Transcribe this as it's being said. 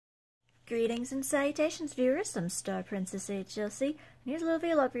Greetings and salutations, viewers. I'm Star Princess HLC, and here's a little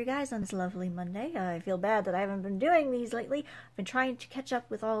vlog for you guys on this lovely Monday. I feel bad that I haven't been doing these lately. I've been trying to catch up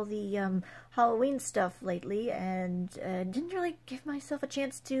with all the Halloween stuff lately, and didn't really give myself a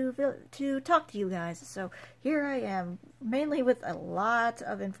chance to talk to you guys. So here I am, mainly with a lot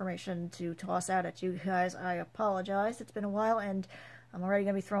of information to toss out at you guys. I apologize. It's been a while, and I'm already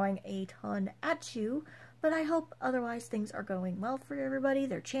going to be throwing a ton at you. But I hope otherwise things are going well for everybody,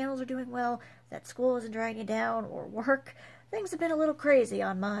 their channels are doing well, that school isn't dragging you down, or work. Things have been a little crazy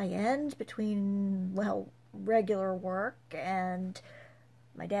on my end between, well, regular work and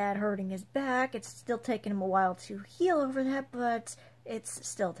my dad hurting his back. It's still taken him a while to heal over that, but it's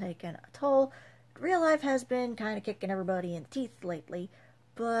still taken a toll. Real life has been kind of kicking everybody in the teeth lately,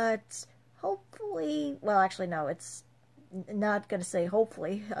 but hopefully, well, actually, no, it's not going to say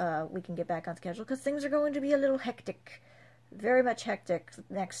hopefully we can get back on schedule, because things are going to be a little hectic, very much hectic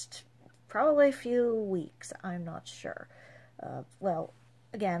next probably few weeks. I'm not sure. Well,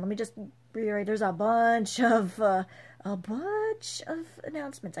 again, let me just reiterate, there's a bunch of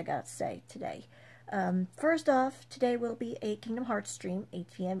announcements I gotta say today. First off, today will be a Kingdom Hearts stream, 8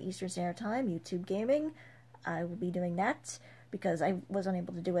 p.m. Eastern Standard Time, YouTube Gaming. I will be doing that because I was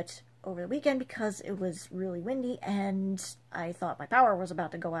unable to do it over the weekend because it was really windy and I thought my power was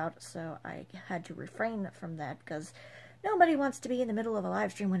about to go out, so I had to refrain from that because nobody wants to be in the middle of a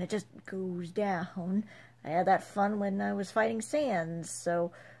live stream when it just goes down. I had that fun when I was fighting Sans,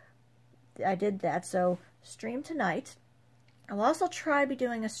 so I did that. So stream tonight. I'll also try to be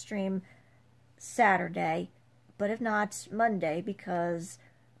doing a stream Saturday, but if not, Monday, because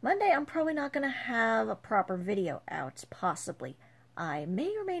Monday I'm probably not going to have a proper video out, possibly. I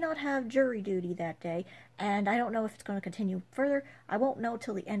may or may not have jury duty that day, and I don't know if it's going to continue further. I won't know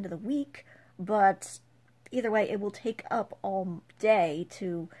till the end of the week, but either way, it will take up all day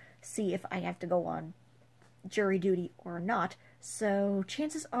to see if I have to go on jury duty or not. So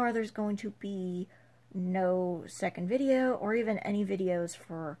chances are there's going to be no second video, or even any videos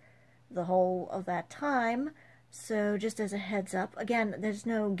for the whole of that time. So just as a heads up, again, there's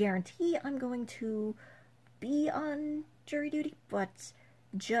no guarantee I'm going to be on jury duty, but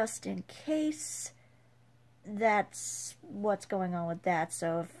just in case, that's what's going on with that.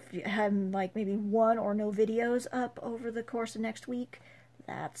 So if you have like maybe one or no videos up over the course of next week,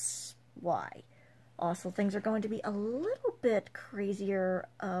 that's why. Also, things are going to be a little bit crazier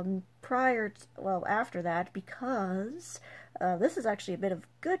after that, because this is actually a bit of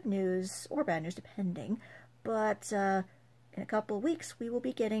good news, or bad news, depending, but in a couple of weeks we will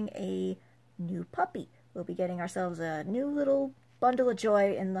be getting a new puppy. We'll be getting ourselves a new little bundle of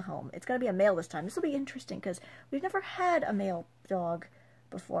joy in the home. It's going to be a male this time. This will be interesting because we've never had a male dog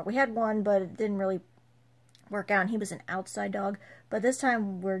before. We had one, but it didn't really work out, and he was an outside dog. But this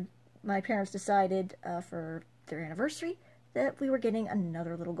time, my parents decided for their anniversary that we were getting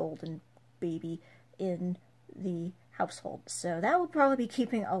another little golden baby in the household. So that will probably be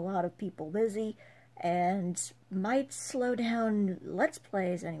keeping a lot of people busy, and might slow down Let's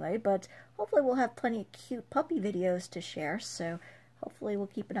Plays anyway, but hopefully we'll have plenty of cute puppy videos to share, so hopefully we'll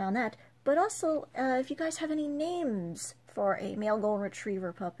keep an eye on that. But also, if you guys have any names for a male golden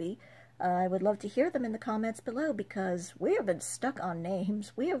retriever puppy, I would love to hear them in the comments below, because we have been stuck on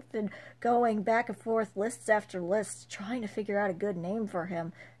names. We have been going back and forth, lists after lists, trying to figure out a good name for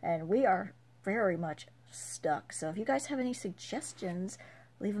him, and we are very much stuck. So if you guys have any suggestions,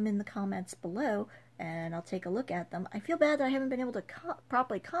 leave them in the comments below, and I'll take a look at them. I feel bad that I haven't been able to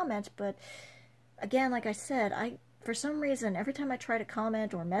properly comment, but again, like I said, for some reason, every time I try to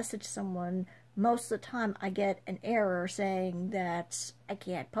comment or message someone, most of the time I get an error saying that I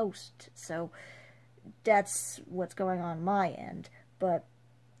can't post. So that's what's going on my end. But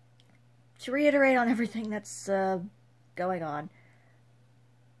to reiterate on everything that's going on,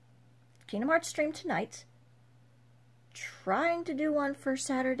 Kingdom Hearts stream tonight. Trying to do one for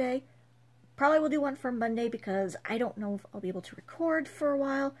Saturday. Probably will do one for Monday because I don't know if I'll be able to record for a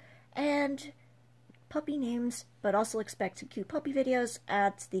while. And puppy names, but also expect some cute puppy videos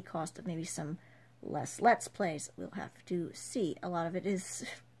at the cost of maybe some less Let's Plays. We'll have to see. A lot of it is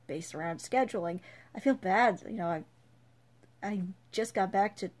based around scheduling. I feel bad, you know, I just got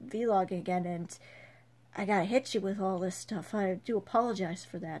back to vlogging again, and I gotta hit you with all this stuff. I do apologize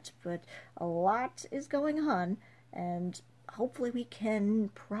for that, but a lot is going on, and hopefully we can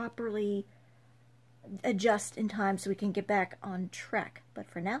properly adjust in time so we can get back on track. But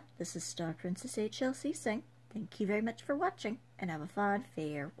for now, this is Star Princess HLC saying thank you very much for watching, and have a fond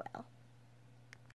farewell.